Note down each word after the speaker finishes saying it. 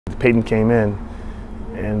Peyton came in,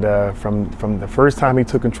 and from the first time he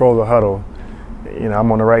took control of the huddle,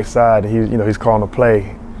 I'm on the right side, and he's calling a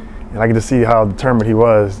play, and I get to see how determined he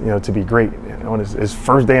was, to be great. On his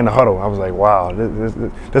first day in the huddle, I was like, wow,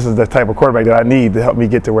 this is the type of quarterback that I need to help me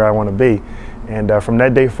get to where I want to be. And from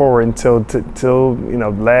that day forward until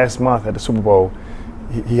last month at the Super Bowl,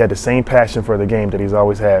 he had the same passion for the game that he's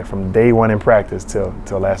always had from day one in practice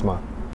till last month.